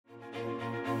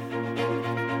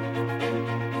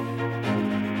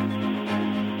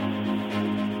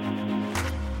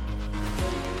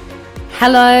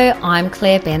Hello, I'm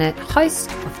Claire Bennett,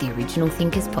 host of the Original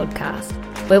Thinkers podcast,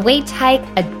 where we take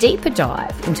a deeper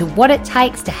dive into what it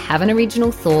takes to have an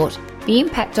original thought, the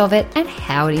impact of it, and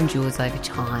how it endures over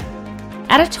time.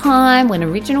 At a time when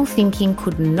original thinking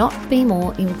could not be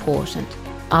more important,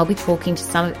 I'll be talking to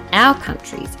some of our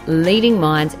country's leading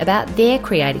minds about their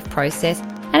creative process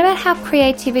and about how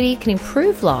creativity can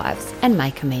improve lives and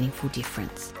make a meaningful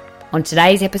difference. On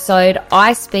today's episode,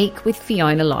 I speak with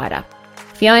Fiona Lyda.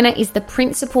 Fiona is the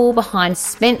principal behind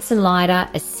Spence & Lyda,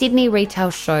 a Sydney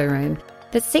retail showroom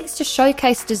that seeks to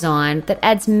showcase design that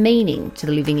adds meaning to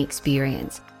the living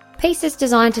experience. Pieces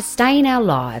designed to stay in our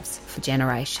lives for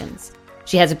generations.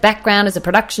 She has a background as a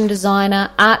production designer,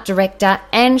 art director,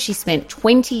 and she spent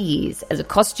 20 years as a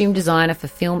costume designer for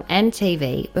film and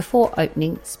TV before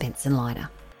opening Spence &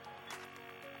 Lyda.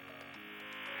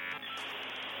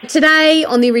 Today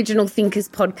on the Original Thinkers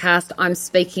podcast, I'm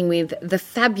speaking with the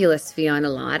fabulous Fiona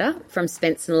Lyda from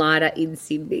Spence & Lyda in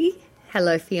Sydney.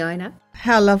 Hello, Fiona.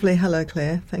 How lovely. Hello,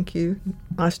 Claire. Thank you.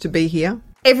 Nice to be here.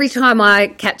 Every time I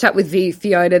catch up with you,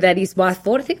 Fiona, that is my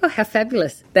thought. I think, oh, how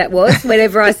fabulous that was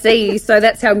whenever I see you. So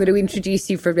that's how I'm going to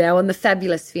introduce you from now on, the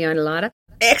fabulous Fiona Lyda.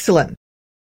 Excellent.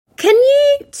 Can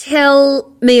you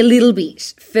tell me a little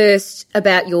bit first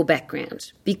about your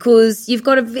background? Because you've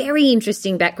got a very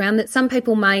interesting background that some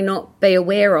people may not be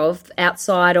aware of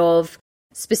outside of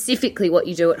specifically what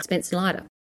you do at Spence & Lyda.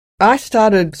 I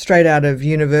started straight out of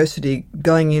university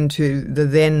going into the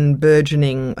then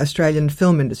burgeoning Australian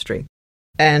film industry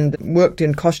and worked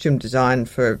in costume design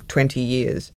for 20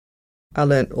 years. I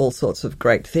learnt all sorts of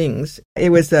great things.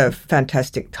 It was a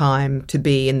fantastic time to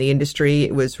be in the industry.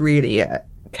 It was really a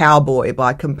cowboy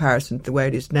by comparison to the way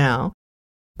it is now,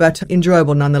 but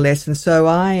enjoyable nonetheless. And so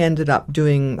I ended up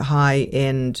doing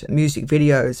high-end music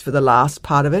videos for the last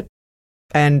part of it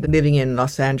and living in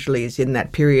Los Angeles in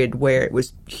that period where it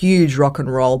was huge rock and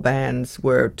roll bands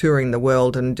were touring the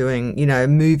world and doing,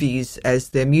 movies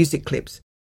as their music clips.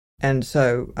 And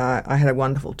so I had a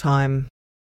wonderful time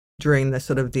during the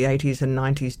sort of the 80s and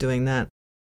 90s doing that.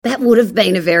 That would have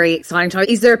been a very exciting time.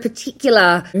 Is there a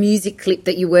particular music clip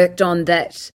that you worked on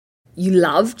that you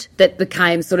loved, that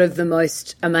became sort of the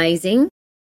most amazing?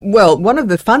 Well, one of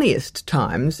the funniest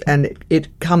times, and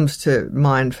it comes to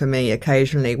mind for me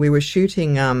occasionally, we were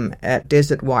shooting at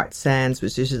Desert White Sands,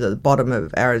 which is at the bottom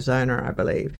of Arizona, I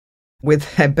believe,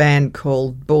 with a band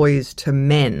called Boys to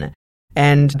Men.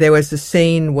 And there was a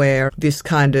scene where this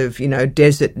kind of,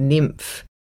 desert nymph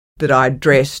that I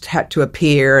dressed had to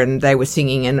appear, and they were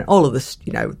singing and all of this,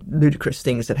 ludicrous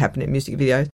things that happen in music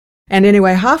videos. And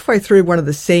anyway, halfway through one of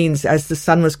the scenes, as the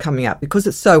sun was coming up, because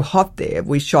it's so hot there,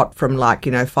 we shot from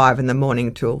 5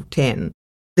 a.m. till 10.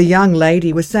 The young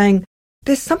lady was saying,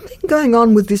 "There's something going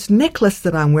on with this necklace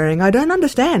that I'm wearing. I don't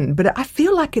understand, but I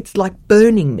feel like it's like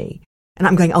burning me." And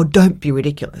I'm going, "Oh, don't be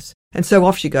ridiculous." And so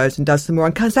off she goes and does some more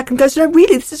and comes back and goes, "No,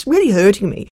 really, this is really hurting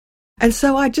me." And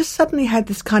so I just suddenly had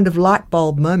this kind of light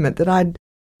bulb moment that I'd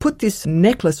put this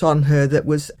necklace on her that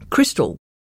was crystal.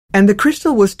 And the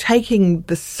crystal was taking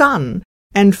the sun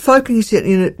and focusing it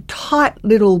in a tight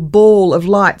little ball of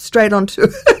light straight onto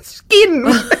her skin.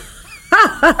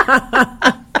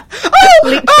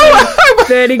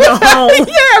 Burning a hole.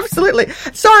 Yeah, absolutely.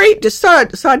 Sorry,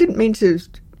 so I didn't mean to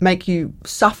make you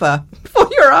suffer for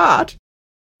your art.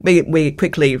 We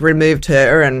quickly removed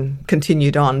her and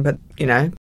continued on, but,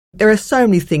 there are so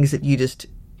many things that you just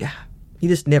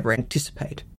never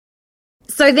anticipate.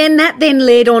 So then that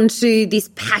led on to this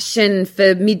passion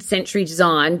for mid-century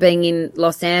design being in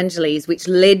Los Angeles, which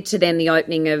led to then the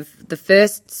opening of the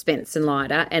first Spence &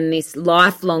 Lyda and this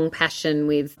lifelong passion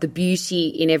with the beauty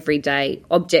in everyday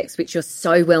objects, which you're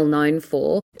so well known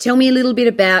for. Tell me a little bit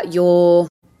about your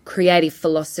creative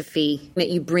philosophy that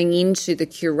you bring into the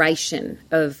curation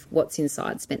of what's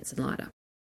inside Spence & Lyda.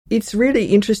 It's really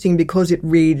interesting because it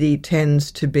really tends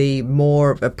to be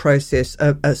more of a process,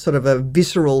 a sort of a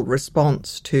visceral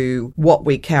response to what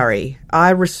we carry.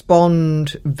 I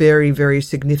respond very, very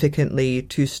significantly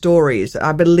to stories.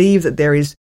 I believe that there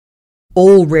is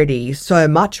already so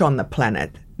much on the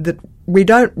planet that we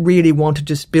don't really want to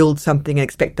just build something and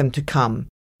expect them to come.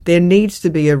 There needs to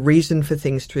be a reason for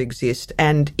things to exist,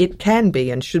 and it can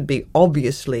be and should be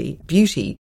obviously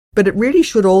beauty. But it really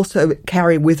should also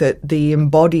carry with it the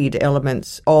embodied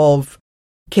elements of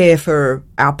care for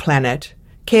our planet,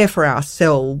 care for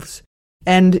ourselves,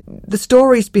 and the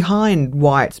stories behind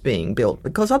why it's being built.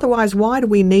 Because otherwise, why do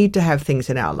we need to have things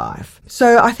in our life?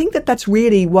 So I think that that's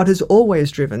really what has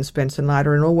always driven Spence &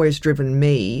 Lyda and always driven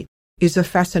me, is a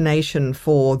fascination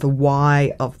for the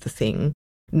why of the thing,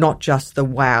 not just the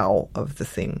wow of the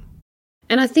thing.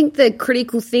 And I think the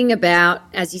critical thing about,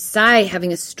 as you say,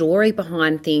 having a story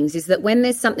behind things is that when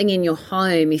there's something in your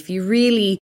home, if you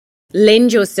really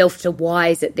lend yourself to why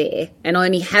is it there and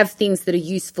only have things that are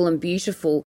useful and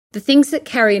beautiful, the things that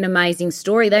carry an amazing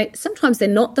story, sometimes they're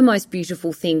not the most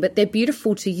beautiful thing, but they're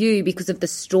beautiful to you because of the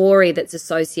story that's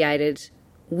associated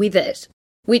with it,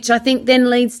 which I think then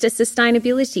leads to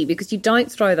sustainability because you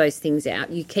don't throw those things out.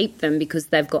 You keep them because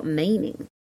they've got meaning.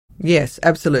 Yes,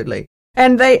 absolutely.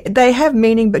 And they have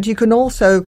meaning, but you can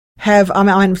also have,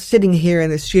 I'm sitting here in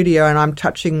the studio and I'm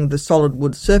touching the solid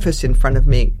wood surface in front of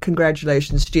me.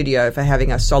 Congratulations, studio, for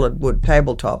having a solid wood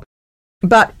tabletop.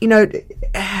 But, you know,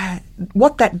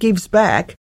 what that gives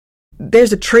back,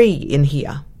 there's a tree in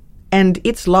here and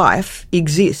its life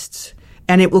exists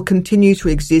and it will continue to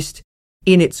exist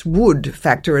in its wood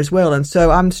factor as well. And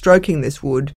so I'm stroking this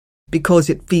wood because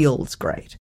it feels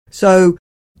great. So,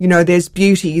 you know, there's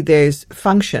beauty, there's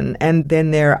function, and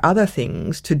then there are other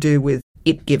things to do with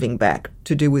it giving back,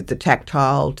 to do with the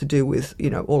tactile, to do with, you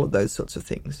know, all of those sorts of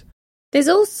things. There's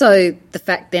also the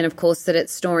fact then, of course, that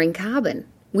it's storing carbon,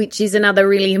 which is another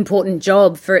really important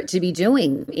job for it to be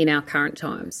doing in our current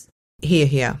times. Hear,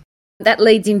 hear. That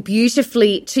leads in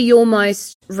beautifully to your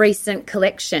most recent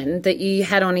collection that you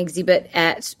had on exhibit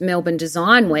at Melbourne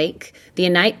Design Week, the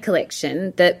Innate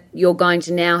collection that you're going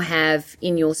to now have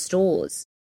in your stores.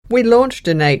 We launched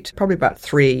Innate probably about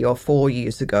 3 or 4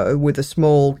 years ago with a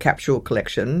small capsule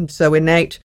collection. So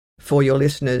Innate, for your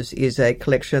listeners, is a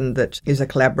collection that is a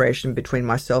collaboration between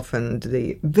myself and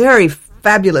the very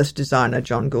fabulous designer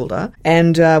John Goulder.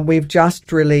 And we've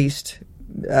just released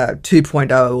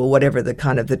 2.0 or whatever the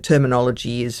kind of the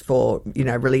terminology is for, you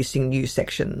know, releasing new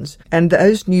sections. And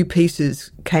those new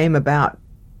pieces came about,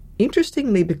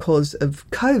 interestingly, because of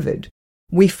COVID.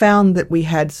 We found that we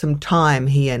had some time,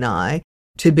 he and I,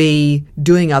 to be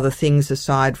doing other things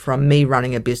aside from me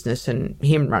running a business and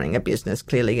him running a business,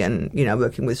 clearly, and, you know,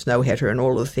 working with Snowheader and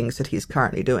all of the things that he's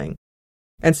currently doing.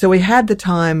 And so we had the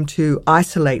time to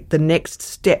isolate the next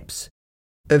steps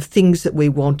of things that we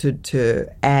wanted to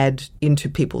add into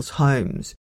people's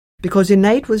homes. Because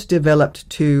Innate was developed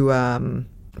to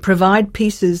provide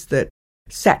pieces that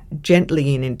sat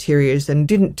gently in interiors and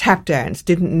didn't tap dance,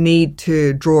 didn't need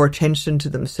to draw attention to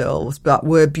themselves, but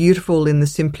were beautiful in the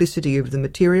simplicity of the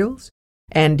materials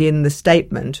and in the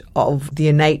statement of the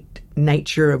innate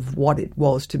nature of what it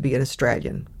was to be an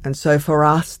Australian. And so for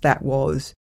us, that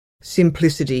was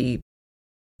simplicity,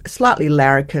 slightly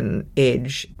larrikin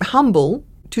edge, humble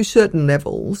to certain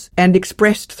levels, and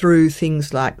expressed through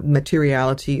things like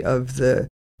materiality of the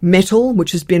metal,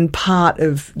 which has been part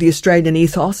of the Australian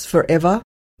ethos forever.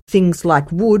 Things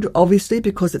like wood, obviously,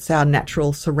 because it's our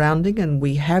natural surrounding and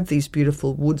we have these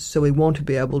beautiful woods, so we want to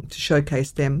be able to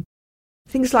showcase them.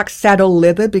 Things like saddle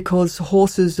leather, because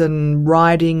horses and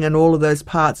riding and all of those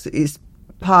parts is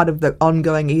part of the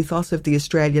ongoing ethos of the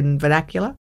Australian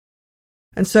vernacular.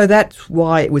 And so that's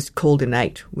why it was called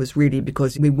Innate, was really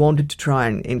because we wanted to try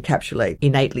and encapsulate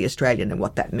innately Australian and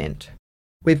what that meant.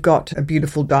 We've got a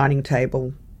beautiful dining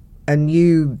table, a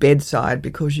new bedside,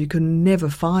 because you can never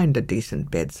find a decent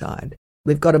bedside.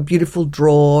 We've got a beautiful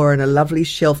drawer and a lovely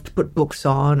shelf to put books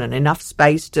on and enough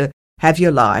space to have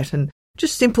your light, and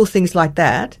just simple things like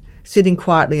that, sitting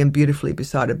quietly and beautifully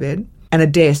beside a bed. And a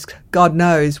desk. God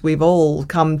knows we've all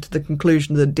come to the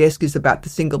conclusion that a desk is about the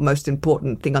single most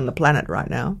important thing on the planet right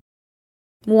now.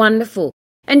 Wonderful.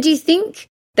 And do you think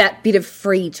that bit of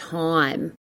free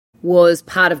time was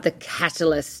part of the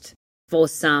catalyst for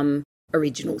some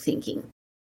original thinking?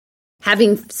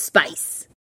 Having space.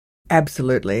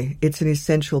 Absolutely. It's an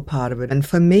essential part of it. And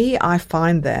for me, I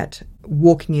find that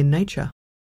walking in nature.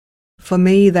 For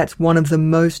me, that's one of the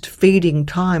most feeding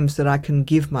times that I can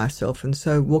give myself, and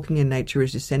so walking in nature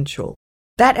is essential.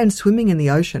 That and swimming in the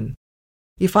ocean.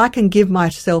 If I can give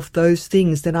myself those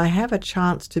things, then I have a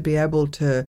chance to be able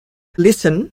to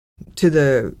listen to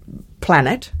the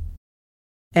planet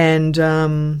and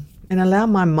allow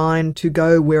my mind to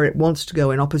go where it wants to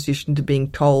go in opposition to being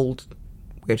told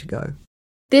where to go.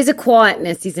 There's a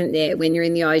quietness, isn't there, when you're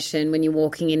in the ocean, when you're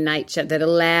walking in nature, that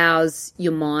allows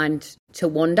your mind to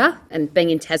wander. And being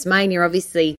in Tasmania,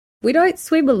 obviously, we don't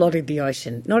swim a lot in the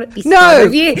ocean. Not at this time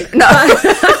of year.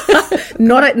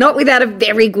 No. Not without a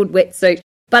very good wetsuit.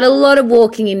 But a lot of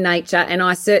walking in nature, and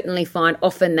I certainly find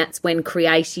often that's when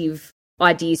creative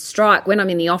ideas strike. When I'm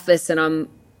in the office and I'm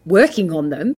working on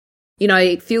them, you know,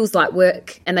 it feels like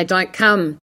work and they don't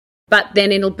come. But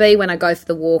then it'll be when I go for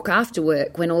the walk after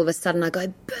work, when all of a sudden I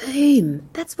go, boom,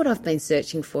 that's what I've been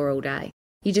searching for all day.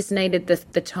 You just needed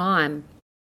the time.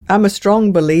 I'm a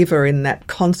strong believer in that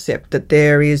concept that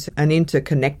there is an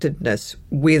interconnectedness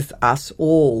with us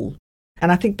all.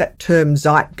 And I think that term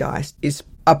zeitgeist is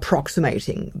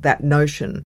approximating that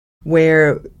notion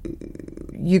where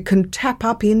you can tap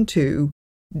up into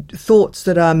thoughts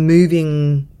that are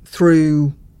moving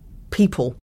through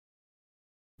people.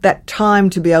 That time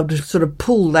to be able to sort of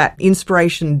pull that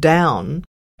inspiration down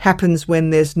happens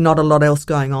when there's not a lot else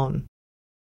going on.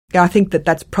 I think that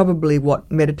that's probably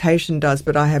what meditation does,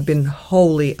 but I have been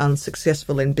wholly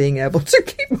unsuccessful in being able to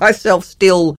keep myself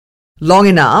still long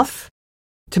enough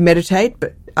to meditate,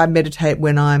 but I meditate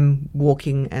when I'm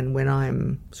walking and when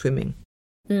I'm swimming.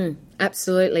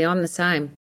 Absolutely, I'm the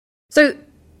same. So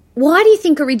why do you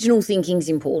think original thinking is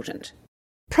important?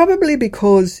 Probably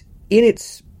because in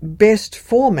its best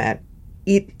format,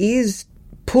 it is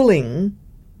pulling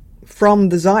from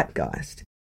the zeitgeist.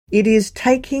 It is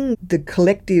taking the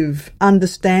collective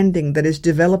understanding that is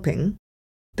developing,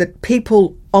 that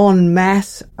people en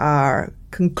masse are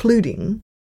concluding.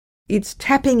 It's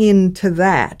tapping into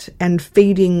that and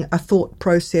feeding a thought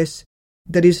process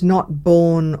that is not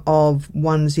born of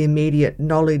one's immediate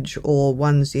knowledge or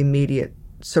one's immediate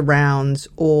surrounds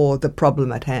or the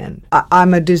problem at hand.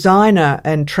 I'm a designer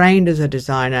and trained as a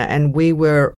designer, and we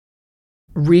were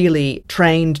really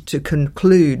trained to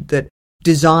conclude that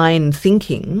design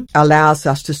thinking allows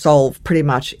us to solve pretty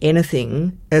much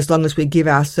anything as long as we give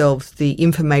ourselves the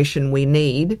information we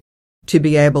need to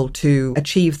be able to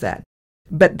achieve that.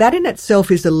 But that in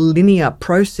itself is a linear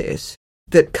process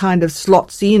that kind of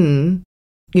slots in,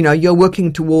 you're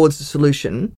working towards a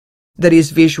solution that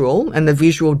is visual, and the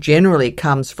visual generally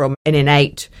comes from an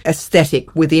innate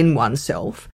aesthetic within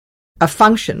oneself, a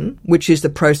function, which is the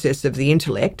process of the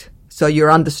intellect, so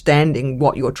you're understanding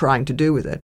what you're trying to do with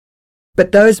it.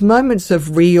 But those moments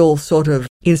of real sort of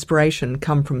inspiration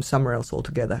come from somewhere else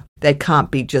altogether. They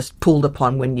can't be just pulled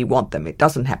upon when you want them. It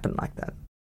doesn't happen like that.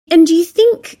 And do you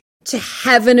think to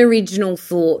have an original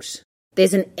thought,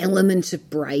 there's an element of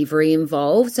bravery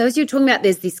involved? So as you're talking about,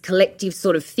 there's this collective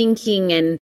sort of thinking,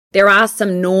 and there are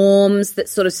some norms that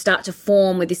sort of start to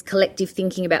form with this collective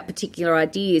thinking about particular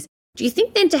ideas. Do you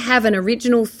think then to have an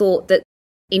original thought that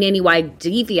in any way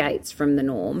deviates from the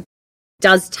norm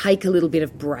does take a little bit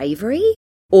of bravery,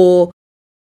 or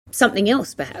something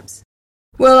else perhaps?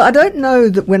 Well, I don't know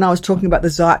that when I was talking about the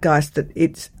zeitgeist that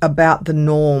it's about the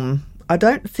norm. I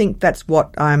don't think that's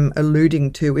what I'm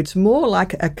alluding to. It's more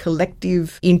like a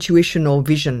collective intuition or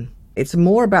vision. It's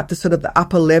more about the sort of the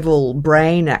upper level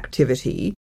brain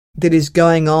activity that is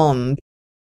going on.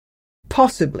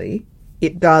 Possibly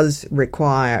it does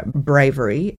require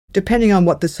bravery, depending on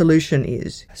what the solution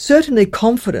is. Certainly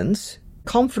confidence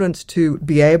to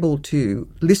be able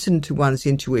to listen to one's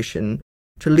intuition,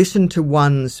 to listen to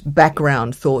one's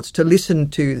background thoughts, to listen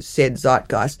to said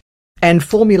zeitgeist, and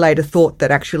formulate a thought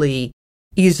that actually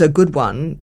is a good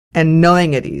one, and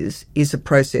knowing it is a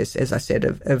process, as I said,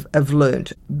 of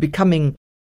learnt, becoming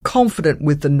confident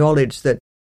with the knowledge that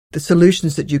the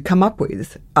solutions that you come up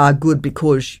with are good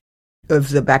because of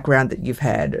the background that you've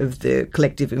had, of the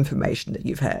collective information that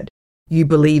you've had. You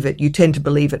believe it, you tend to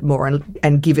believe it more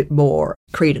and give it more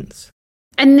credence.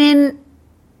 And then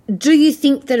do you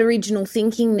think that original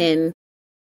thinking then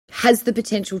has the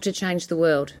potential to change the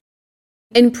world?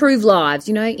 Improve lives,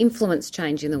 influence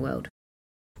change in the world?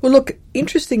 Well, look,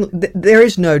 interesting, there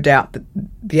is no doubt that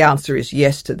the answer is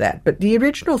yes to that. But the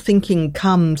original thinking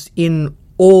comes in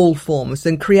all forms,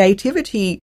 and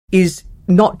creativity is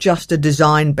not just a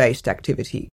design-based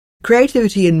activity.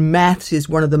 Creativity in maths is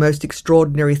one of the most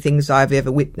extraordinary things I've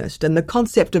ever witnessed, and the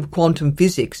concept of quantum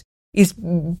physics is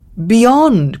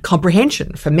beyond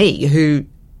comprehension for me, who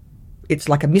it's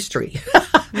like a mystery.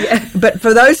 Yeah. But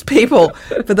for those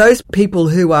people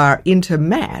who are into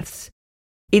maths,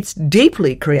 it's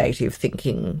deeply creative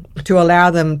thinking to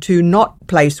allow them to not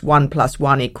place 1 +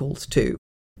 1 = 2.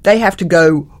 They have to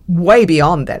go way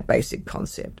beyond that basic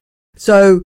concept.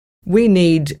 So we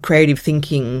need creative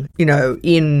thinking,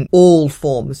 in all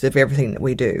forms of everything that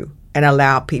we do, and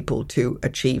allow people to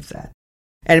achieve that.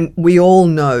 And we all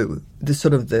know the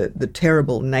sort of the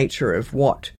terrible nature of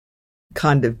what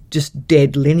kind of just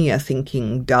dead linear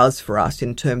thinking does for us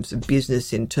in terms of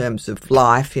business, in terms of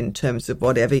life, in terms of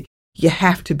whatever. You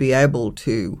have to be able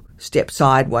to step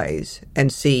sideways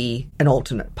and see an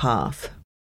alternate path.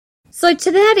 So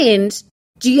to that end,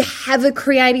 do you have a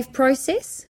creative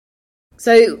process?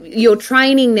 So your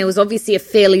training, there was obviously a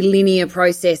fairly linear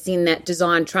process in that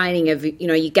design training of,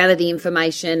 you gather the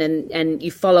information and you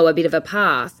follow a bit of a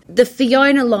path. The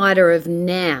Fiona Lyda of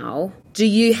now, do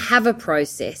you have a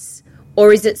process,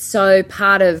 or is it so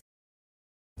part of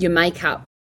your makeup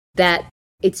that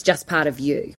it's just part of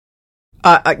you?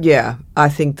 Yeah, I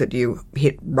think that you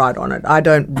hit right on it. I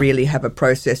don't really have a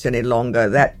process any longer.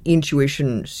 That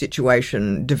intuition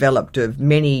situation developed of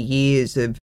many years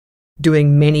of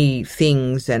doing many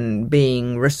things and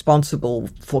being responsible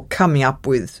for coming up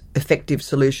with effective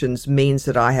solutions means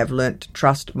that I have learnt to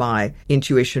trust my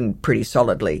intuition pretty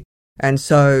solidly. And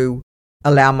so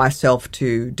allow myself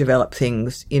to develop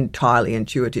things entirely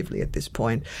intuitively at this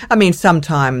point. I mean,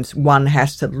 sometimes one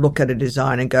has to look at a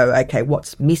design and go, okay,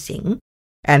 what's missing?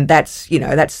 And that's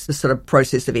the sort of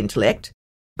process of intellect.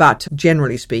 But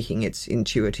generally speaking, it's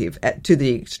intuitive to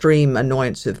the extreme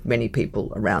annoyance of many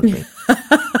people around me.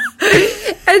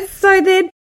 And so then,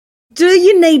 do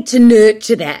you need to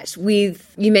nurture that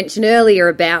with, you mentioned earlier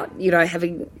about,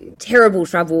 having terrible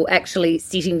trouble actually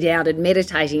sitting down and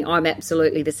meditating. I'm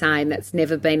absolutely the same. That's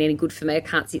never been any good for me. I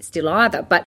can't sit still either.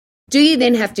 But do you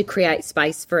then have to create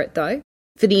space for it though,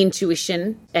 for the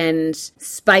intuition and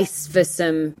space for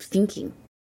some thinking?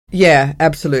 Yeah,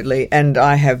 absolutely. And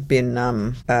I have been,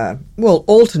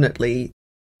 alternately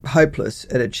hopeless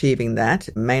at achieving that,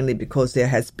 mainly because there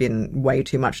has been way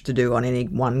too much to do on any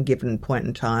one given point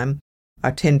in time.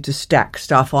 I tend to stack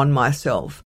stuff on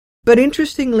myself. But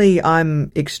interestingly,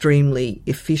 I'm extremely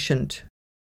efficient.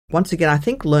 Once again, I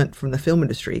think learnt from the film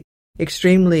industry,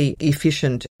 extremely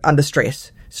efficient under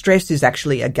stress. Stress is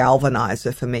actually a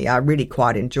galvanizer for me. I really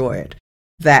quite enjoy it.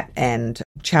 That and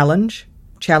challenge,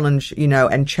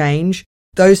 and change.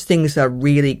 Those things are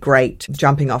really great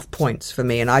jumping off points for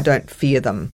me, and I don't fear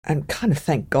them. And kind of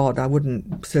thank God I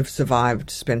wouldn't have survived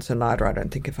Spencer Nyder, I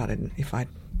don't think, if I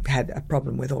had a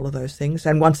problem with all of those things.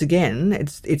 And once again,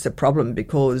 it's a problem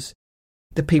because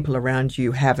the people around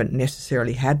you haven't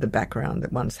necessarily had the background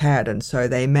that one's had, and so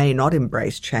they may not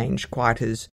embrace change quite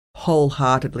as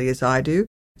wholeheartedly as I do.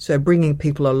 So bringing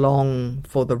people along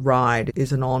for the ride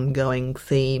is an ongoing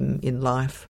theme in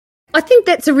life. I think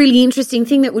that's a really interesting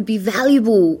thing that would be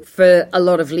valuable for a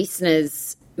lot of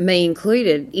listeners, me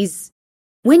included, is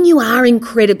when you are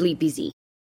incredibly busy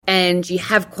and you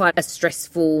have quite a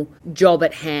stressful job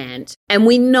at hand, and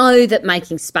we know that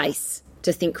making space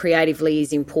to think creatively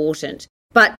is important,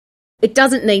 but it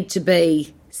doesn't need to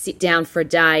be sit down for a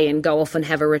day and go off and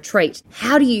have a retreat.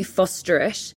 How do you foster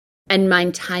it and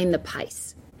maintain the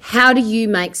pace? How do you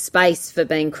make space for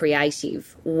being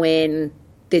creative when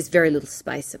there's very little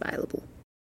space available?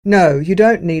 No, you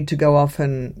don't need to go off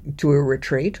and to a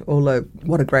retreat, although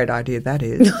what a great idea that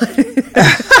is.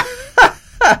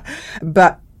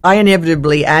 But I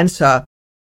inevitably answer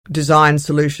design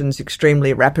solutions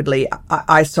extremely rapidly.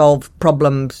 I solve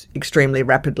problems extremely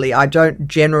rapidly. I don't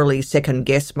generally second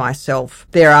guess myself.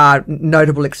 There are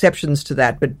notable exceptions to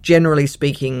that, but generally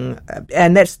speaking,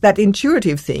 and that's that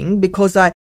intuitive thing, because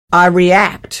I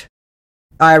react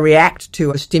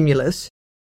to a stimulus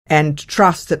and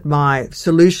trust that my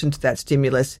solution to that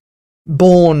stimulus,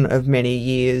 born of many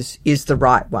years, is the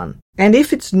right one. And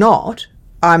if it's not,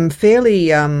 I'm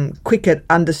fairly quick at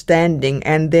understanding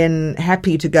and then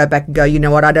happy to go back and go, you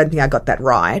know what, I don't think I got that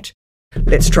right.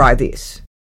 Let's try this.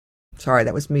 Sorry,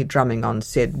 that was me drumming on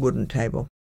said wooden table.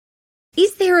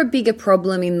 Is there a bigger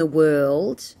problem in the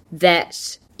world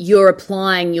that you're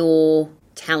applying your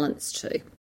talents to?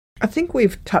 I think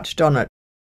we've touched on it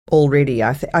already.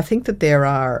 I think that there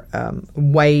are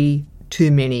way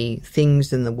too many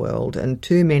things in the world and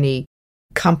too many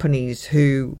companies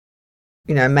who,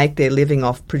 make their living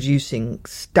off producing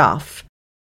stuff,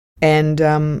 and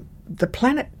the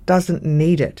planet doesn't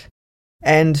need it.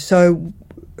 And so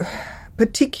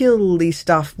particularly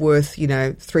stuff worth,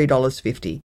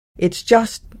 $3.50.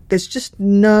 There's just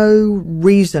no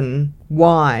reason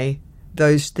why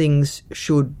those things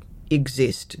should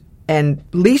exist. And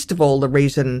least of all the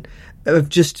reason of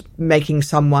just making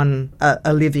someone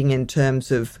a living in terms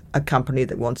of a company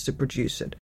that wants to produce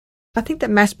it. I think that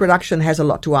mass production has a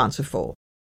lot to answer for.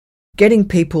 Getting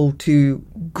people to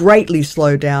greatly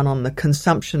slow down on the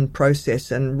consumption process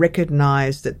and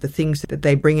recognise that the things that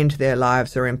they bring into their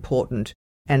lives are important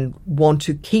and want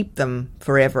to keep them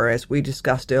forever, as we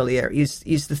discussed earlier, is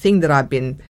the thing that I've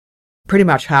been pretty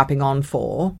much harping on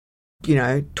for,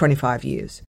 25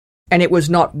 years. And it was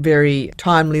not very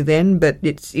timely then, but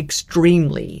it's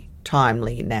extremely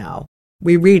timely now.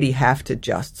 We really have to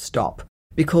just stop,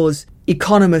 because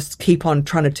economists keep on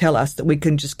trying to tell us that we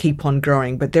can just keep on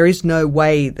growing, but there is no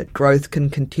way that growth can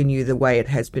continue the way it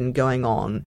has been going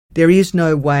on. There is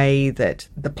no way that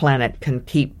the planet can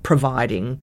keep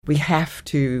providing. We have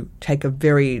to take a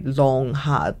very long,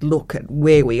 hard look at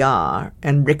where we are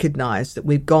and recognise that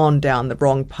we've gone down the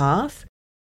wrong path.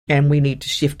 And we need to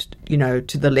shift,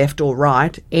 to the left or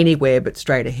right, anywhere but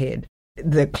straight ahead.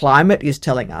 The climate is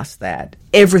telling us that.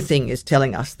 Everything is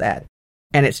telling us that.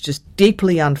 And it's just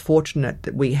deeply unfortunate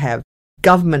that we have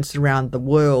governments around the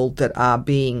world that are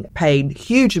being paid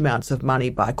huge amounts of money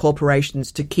by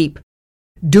corporations to keep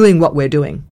doing what we're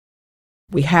doing.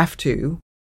 We have to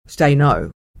say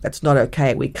no. That's not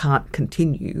okay. We can't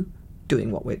continue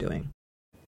doing what we're doing.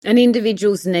 And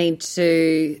individuals need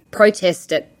to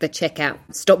protest at the checkout.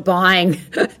 Stop buying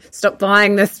the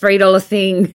 $3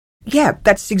 thing. Yeah,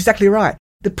 that's exactly right.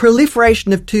 The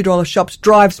proliferation of $2 shops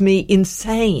drives me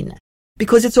insane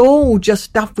because it's all just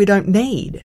stuff we don't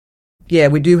need. Yeah,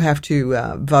 we do have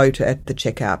to vote at the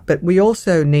checkout, but we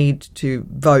also need to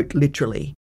vote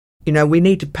literally. You know, we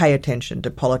need to pay attention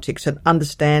to politics and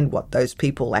understand what those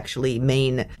people actually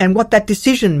mean and what that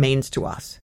decision means to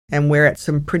us. And we're at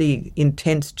some pretty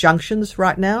intense junctions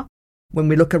right now when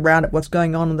we look around at what's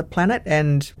going on the planet,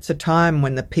 and it's a time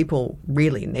when the people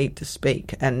really need to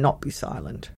speak and not be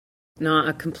silent. No,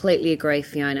 I completely agree,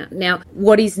 Fiona. Now,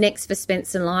 what is next for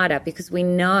Spence and Lyda? Because we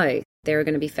know there are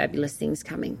going to be fabulous things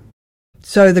coming.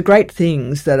 So the great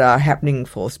things that are happening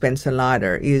for Spence and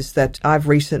Lyda is that I've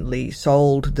recently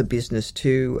sold the business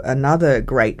to another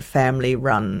great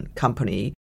family-run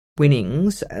company,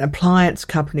 Winnings, an appliance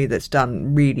company that's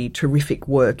done really terrific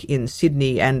work in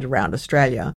Sydney and around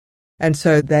Australia. And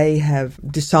so they have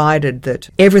decided that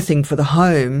everything for the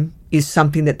home is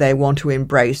something that they want to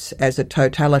embrace as a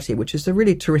totality, which is a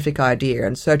really terrific idea.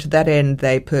 And so to that end,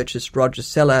 they purchased Roger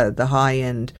Cellar, the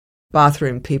high-end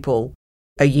bathroom people,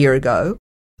 a year ago,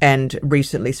 and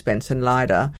recently Spence and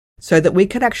Lyda, so that we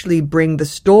can actually bring the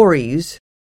stories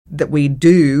that we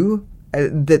do,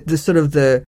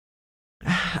 the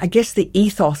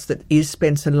ethos that is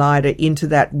Spence and Lyda into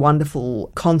that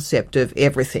wonderful concept of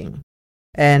everything.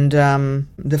 And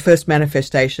the first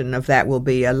manifestation of that will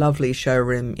be a lovely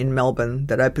showroom in Melbourne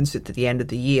that opens at the end of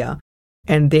the year.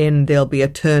 And then there'll be a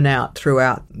turnout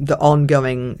throughout the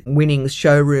ongoing Winnings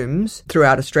showrooms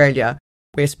throughout Australia,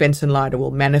 where Spence and Lyda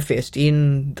will manifest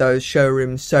in those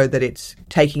showrooms so that it's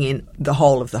taking in the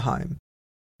whole of the home.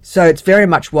 So it's very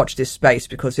much watch this space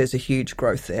because there's a huge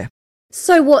growth there.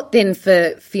 So what then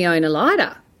for Fiona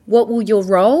Lyda? What will your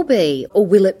role be, or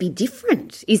will it be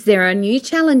different? Is there a new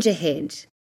challenge ahead?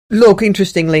 Look,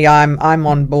 interestingly, I'm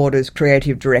on board as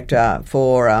creative director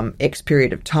for X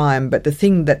period of time, but the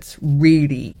thing that's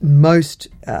really most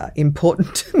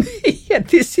important to me at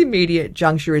this immediate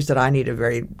juncture is that I need a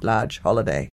very large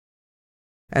holiday.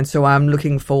 And so I'm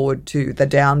looking forward to the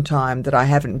downtime that I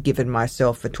haven't given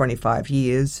myself for 25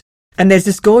 years. And there's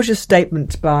this gorgeous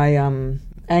statement by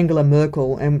Angela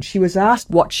Merkel, and she was asked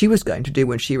what she was going to do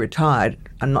when she retired.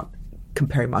 I'm not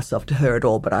comparing myself to her at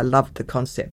all, but I loved the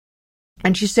concept.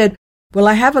 And she said, well,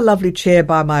 I have a lovely chair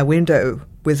by my window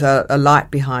with a light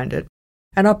behind it,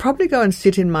 and I'll probably go and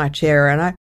sit in my chair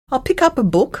and I'll pick up a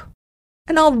book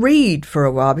and I'll read for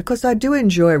a while because I do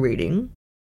enjoy reading.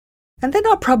 And then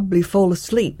I'll probably fall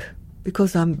asleep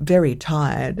because I'm very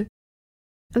tired.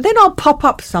 And then I'll pop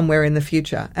up somewhere in the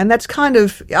future. And that's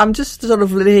I'm just sort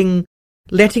of letting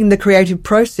the creative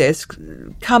process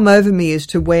come over me as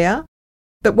to where.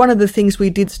 But one of the things we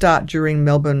did start during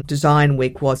Melbourne Design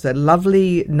Week was a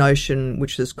lovely notion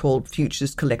which is called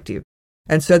Futures Collective.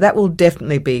 And so that will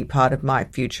definitely be part of my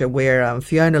future, where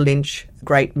Fiona Lynch,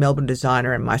 great Melbourne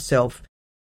designer, and myself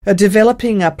are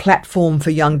developing a platform for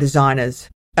young designers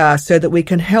so that we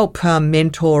can help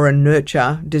mentor and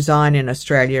nurture design in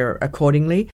Australia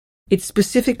accordingly. It's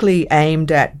specifically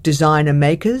aimed at designer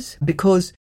makers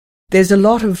because there's a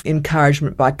lot of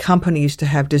encouragement by companies to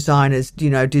have designers,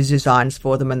 do designs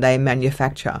for them and they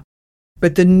manufacture.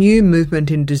 But the new movement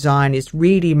in design is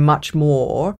really much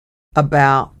more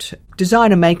about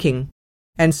designer making.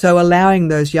 And so allowing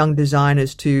those young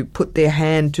designers to put their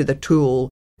hand to the tool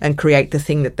and create the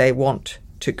thing that they want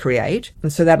to create.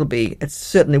 And so it's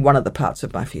certainly one of the parts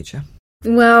of my future.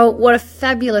 Well, what a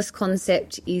fabulous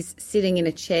concept is sitting in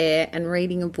a chair and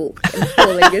reading a book and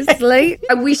falling asleep.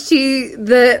 I wish you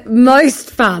the most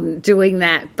fun doing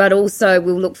that, but also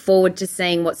we'll look forward to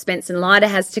seeing what Spence and Lyda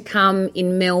has to come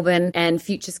in Melbourne and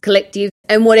Futures Collective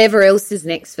and whatever else is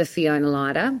next for Fiona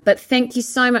Lyda. But thank you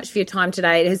so much for your time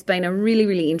today. It has been a really,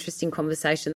 really interesting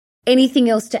conversation. Anything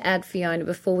else to add, Fiona,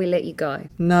 before we let you go?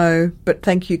 No, but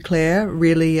thank you, Claire.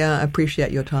 Really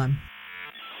appreciate your time.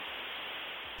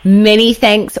 Many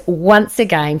thanks once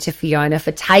again to Fiona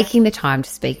for taking the time to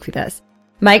speak with us.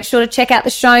 Make sure to check out the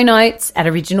show notes at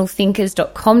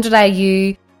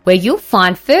originalthinkers.com.au, where you'll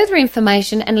find further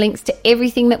information and links to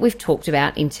everything that we've talked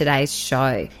about in today's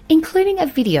show, including a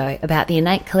video about the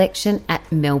Innate Collection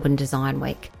at Melbourne Design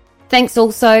Week. Thanks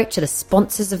also to the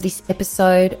sponsors of this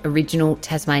episode, Original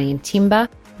Tasmanian Timber,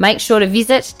 Make sure to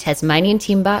visit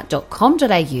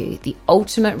tasmaniantimber.com.au, the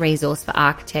ultimate resource for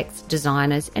architects,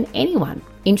 designers and anyone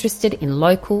interested in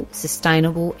local,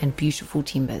 sustainable and beautiful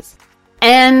timbers.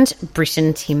 And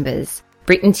Britain Timbers.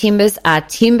 Britain Timbers are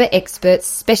timber experts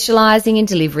specialising in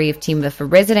delivery of timber for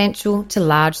residential to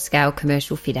large-scale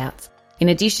commercial fit-outs. In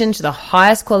addition to the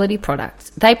highest quality products,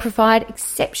 they provide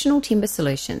exceptional timber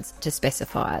solutions to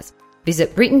specifiers.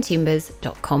 Visit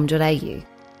britaintimbers.com.au.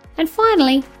 And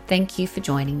finally, thank you for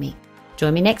joining me.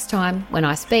 Join me next time when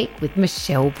I speak with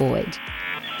Michelle Boyd.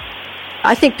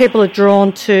 I think people are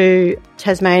drawn to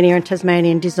Tasmania and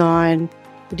Tasmanian design.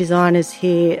 The designers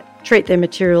here treat their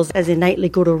materials as innately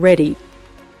good already.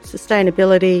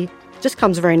 Sustainability just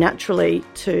comes very naturally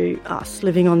to us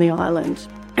living on the island.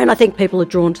 And I think people are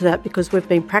drawn to that because we've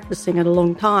been practicing it a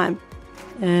long time.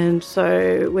 And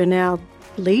so we're now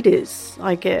leaders,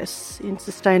 I guess, in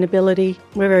sustainability.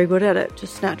 We're very good at it,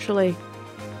 just naturally.